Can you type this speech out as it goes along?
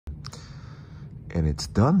And it's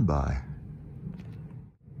done by...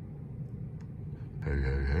 Hey,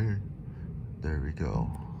 hey, hey. There we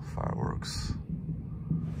go. Fireworks.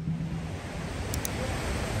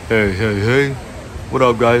 Hey, hey, hey. What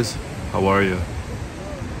up, guys? How are you?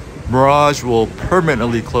 Mirage will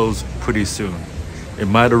permanently close pretty soon. It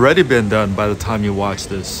might already been done by the time you watch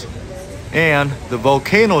this. And the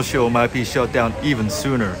Volcano Show might be shut down even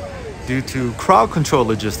sooner. Due to crowd control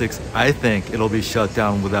logistics, I think it'll be shut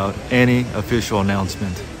down without any official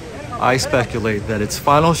announcement. I speculate that its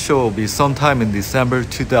final show will be sometime in December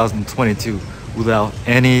 2022 without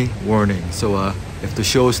any warning. So if the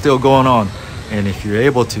show is still going on, and if you're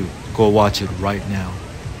able to, go watch it right now.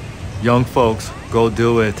 Young folks, go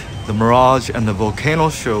do it. The Mirage and the Volcano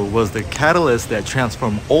Show was the catalyst that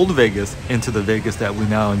transformed old Vegas into the Vegas that we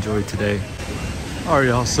now enjoy today. Alright,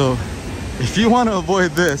 y'all, so if you want to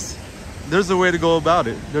avoid this, there's a way to go about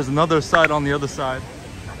it. There's another side on the other side.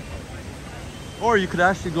 Or you could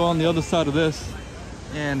actually go on the other side of this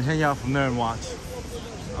and hang out from there and watch.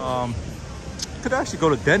 You could actually go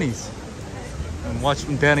to Denny's and watch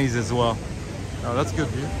from Denny's as well. Oh, that's a good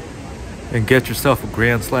view. And get yourself a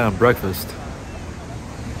Grand Slam breakfast.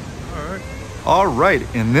 Alright,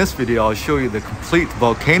 in this video I'll show you the complete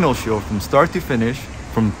Volcano Show from start to finish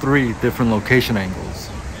from 3 different location angles.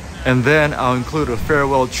 And then I'll include a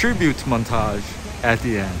farewell tribute montage at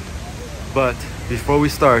the end. But before we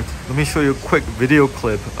start, let me show you a quick video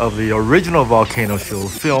clip of the original Volcano Show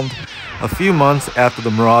filmed a few months after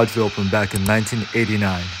the Mirage opened back in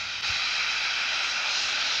 1989.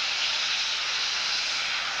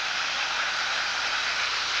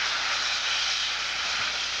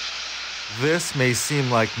 This may seem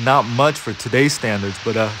like not much for today's standards,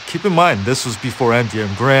 but keep in mind this was before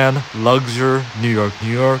MGM Grand, Luxor, New York,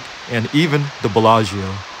 and even the Bellagio.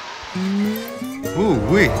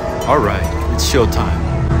 Ooh-wee. Alright, it's showtime.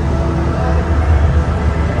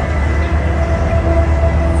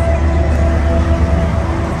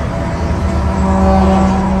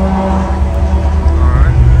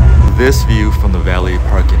 This view from the valet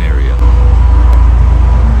parking area.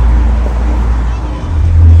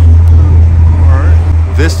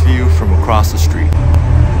 This view from across the street.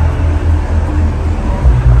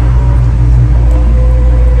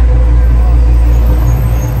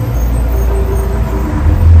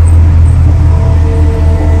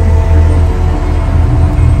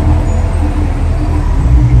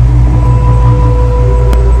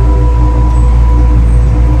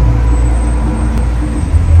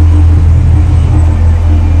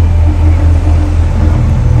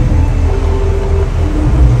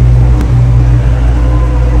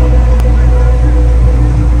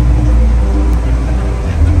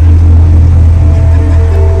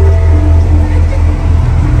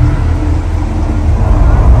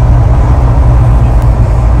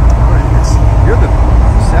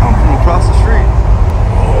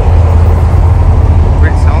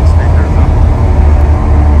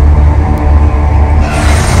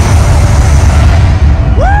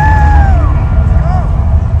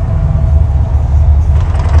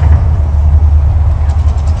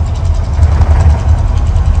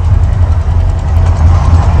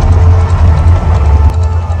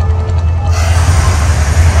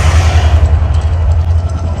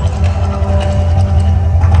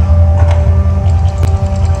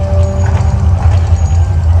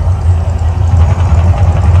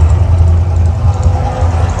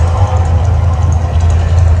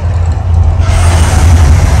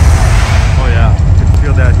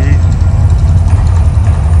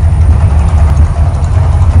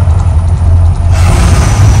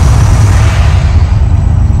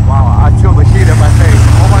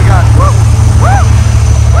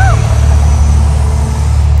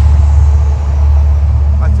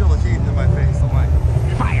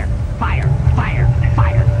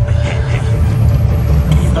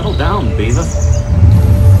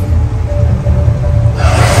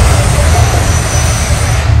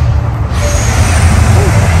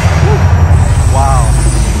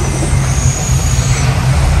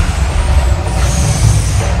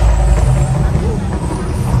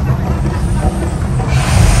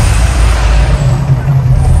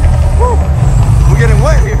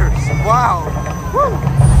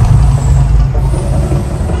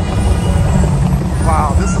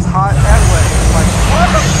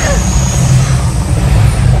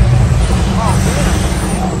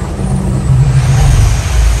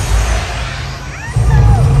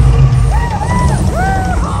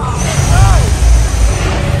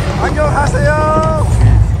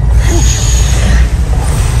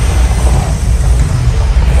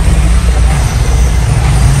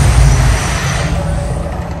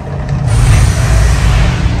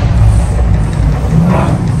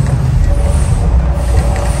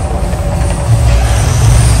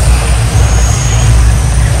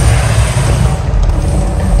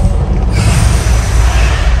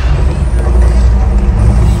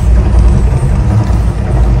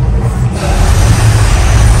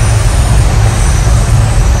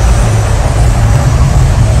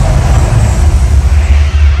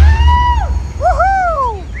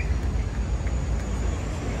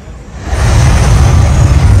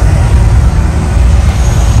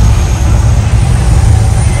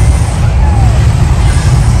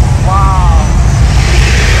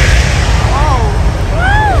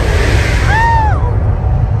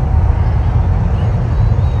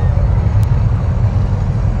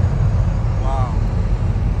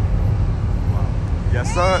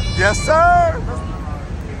 sir. Yes, sir.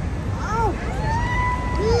 Ow.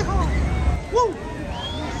 Yeehaw. Woo.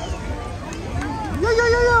 Yo, yo,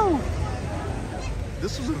 yo, yo.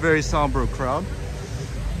 This was a very somber crowd.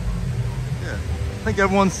 Yeah. I think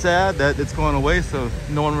everyone's sad that it's going away, so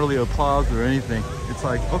no one really applauds or anything. It's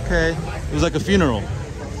like, okay. It was like a funeral.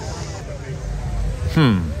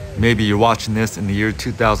 Maybe you're watching this in the year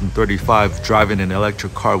 2035 driving an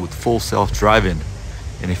electric car with full self-driving.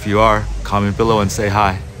 And if you are, comment below and say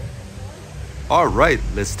hi. All right,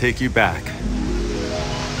 let's take you back.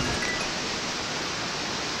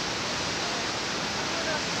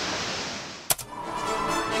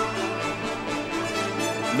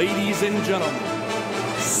 Ladies and gentlemen,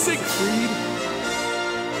 Siegfried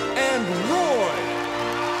and Roy.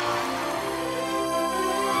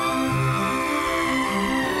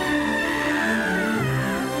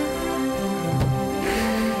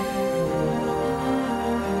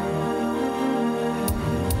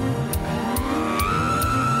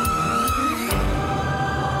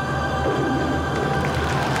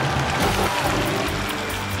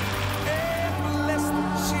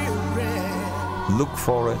 Look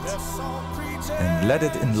for it and let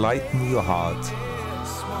it enlighten your heart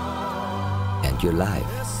and your life.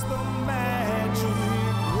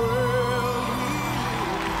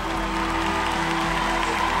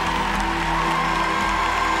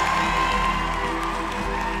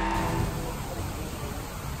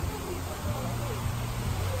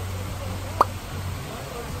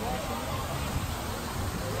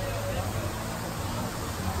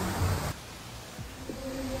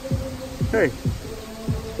 Hey,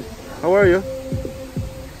 how are you?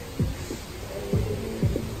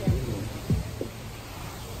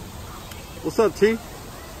 What's up, T?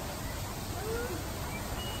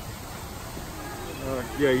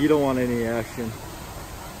 Yeah, you don't want any action.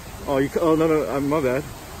 Oh, no, my bad.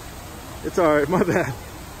 It's all right, my bad.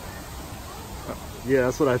 Yeah,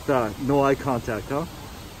 that's what I thought. No eye contact, huh?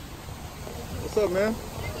 What's up, man?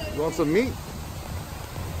 You want some meat?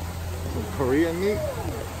 Some Korean meat?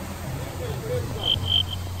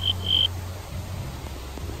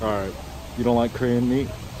 Alright, you don't like Korean meat?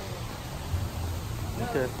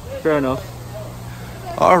 Okay, fair enough.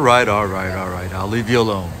 All right. I'll leave you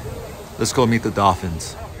alone. Let's go meet the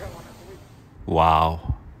dolphins.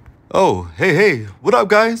 Wow. Oh, hey, what up,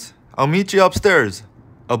 guys? I'll meet you upstairs,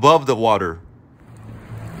 above the water.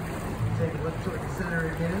 Take a look toward the center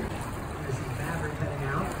again. There's the Maverick heading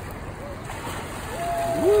out.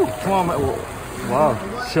 Woo, come on, man. Wow,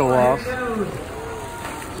 show off.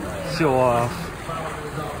 Show off.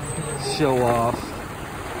 Show off.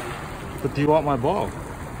 But do you want my ball?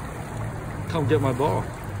 Come get my ball.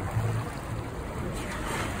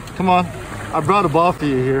 Come on. I brought a ball for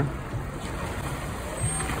you here.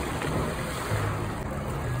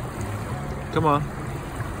 Come on.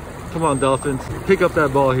 Come on, Dolphins. Pick up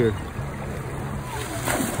that ball here.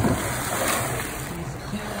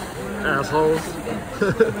 Assholes.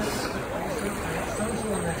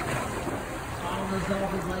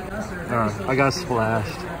 Alright, I got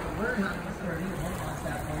splashed.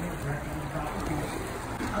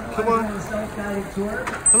 Come on.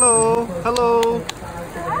 Hello, hello.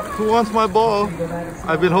 Who wants my ball?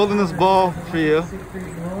 I've been holding this ball for you.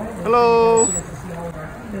 Hello.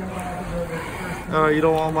 Alright, you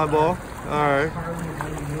don't want my ball? Alright.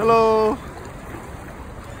 Hello.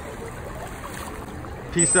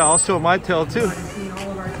 Peace out. I'll show my tail too.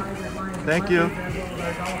 Thank you.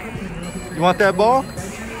 You want that ball?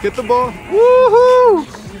 Get the ball. Woohoo!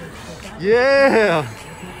 Yeah.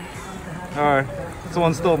 Alright.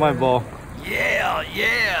 Someone stole my ball.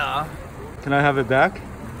 Yeah. Can I have it back?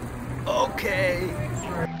 Okay.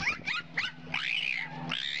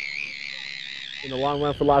 In the long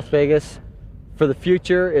run for Las Vegas, for the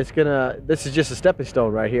future, this is just a stepping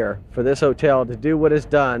stone right here for this hotel to do what it's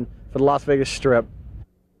done for the Las Vegas Strip.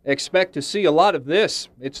 Expect to see a lot of this.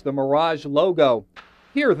 It's the Mirage logo.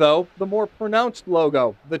 Here, though, the more pronounced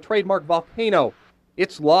logo, the trademark volcano.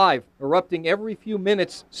 It's live, erupting every few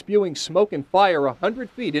minutes, spewing smoke and fire 100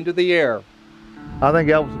 feet into the air. I think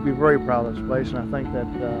Elvis would be very proud of this place, and I think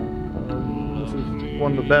that this is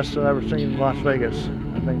one of the best I've ever seen in Las Vegas.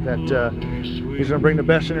 I think that he's going to bring the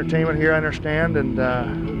best entertainment here, I understand, and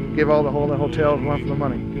give all the hotels one for the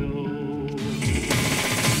money.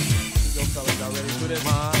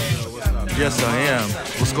 Yes, I am.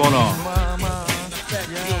 What's going on?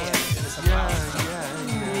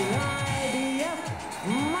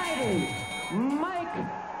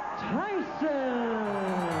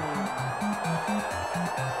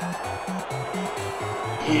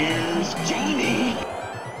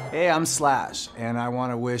 Hey, I'm Slash, and I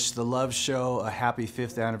want to wish the Love Show a happy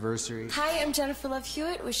 5th anniversary. Hi, I'm Jennifer Love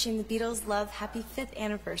Hewitt, wishing the Beatles Love happy 5th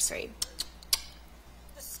anniversary.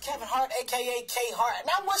 This is Kevin Hart, a.k.a. K Hart,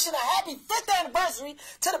 and I'm wishing a happy 5th anniversary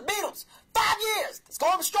to the Beatles. 5 years. It's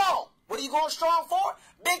going strong. What are you going strong for?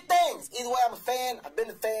 Big things. Either way, I'm a fan. I've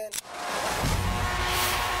been a fan.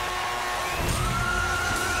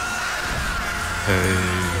 Hey,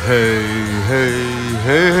 hey, hey,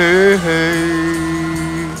 hey, hey.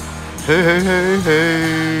 Hey, hey, hey,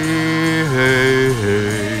 hey, hey,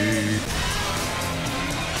 hey.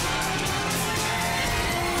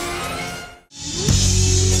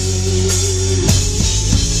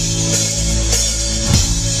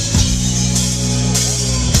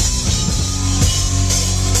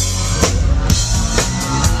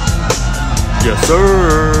 Yes,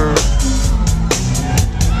 sir.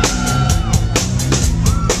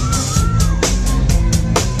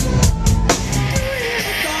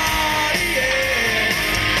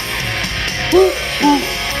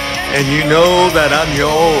 And you know that I'm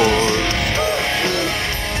yours.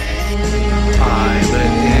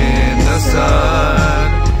 Island in the sun,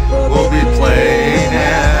 we'll be playing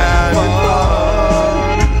and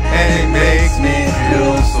fun, and it makes me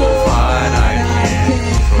feel so fine. I can't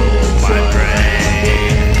control my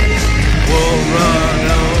brain. We'll run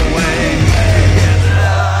away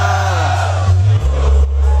together.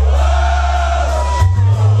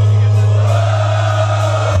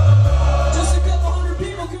 Just a couple hundred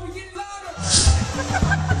people, can we get louder?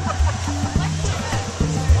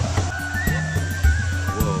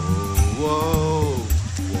 Whoa,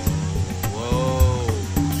 whoa, whoa,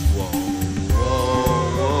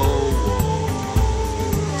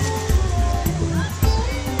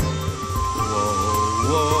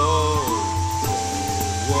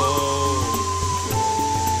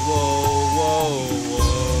 whoa, whoa,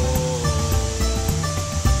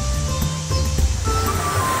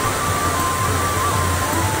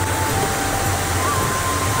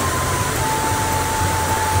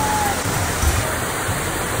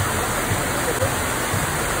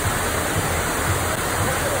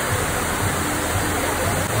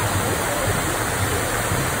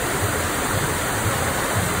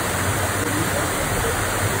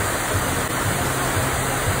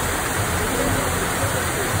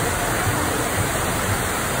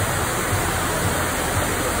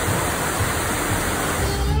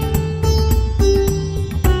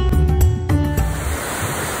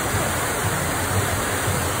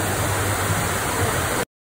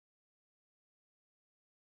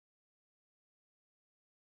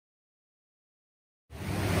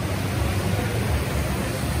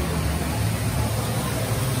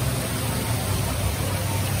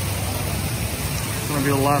 It's gonna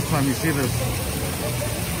be the last time you see this.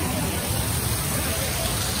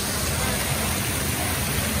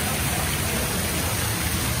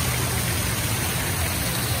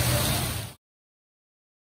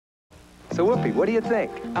 So Whoopi, what do you think?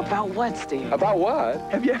 About what, Steve? About what?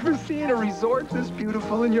 Have you ever seen a resort this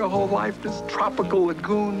beautiful in your whole life? This tropical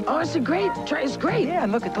lagoon? Oh, it's great. It's great. Yeah,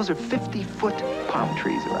 and look at those are 50-foot palm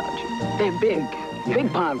trees around you. They're big. Yeah.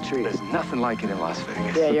 Big palm trees. There's nothing like it in Las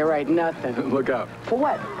Vegas. Yeah, you're right. Nothing. Look out. For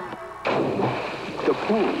what? The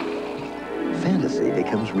pool. Fantasy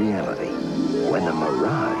becomes reality when the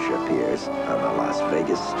Mirage appears on the Las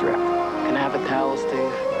Vegas Strip. Can I have a towel,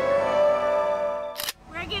 Steve?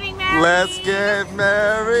 We're getting married. Let's get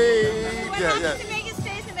married. What happens in Vegas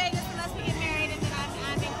stays in Vegas unless we get married, and then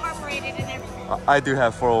I'm incorporated in everything. I do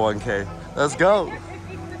have 401k. Let's go.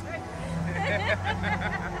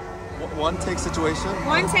 One take situation.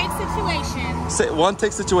 One take situation. Say one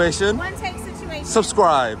take situation. One take situation.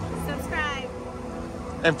 Subscribe. Subscribe.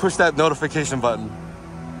 And push that notification button.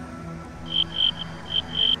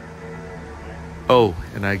 Oh,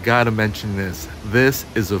 and I gotta mention this. This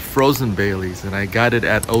is a frozen Bailey's, and I got it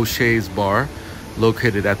at O'Shea's Bar,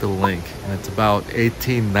 located at the link. And it's about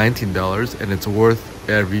 $18, $19, and it's worth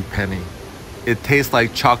every penny. It tastes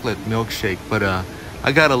like chocolate milkshake, but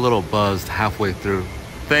I got a little buzzed halfway through.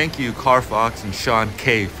 Thank you, Carfox and Sean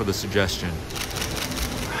K, for the suggestion.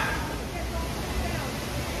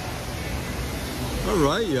 All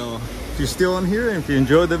right, y'all. If you're still on here and if you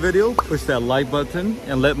enjoyed the video, push that like button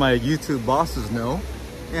and let my YouTube bosses know.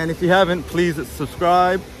 And if you haven't, please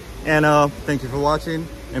subscribe. And thank you for watching.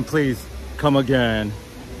 And please come again.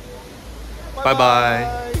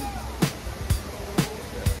 Bye-bye.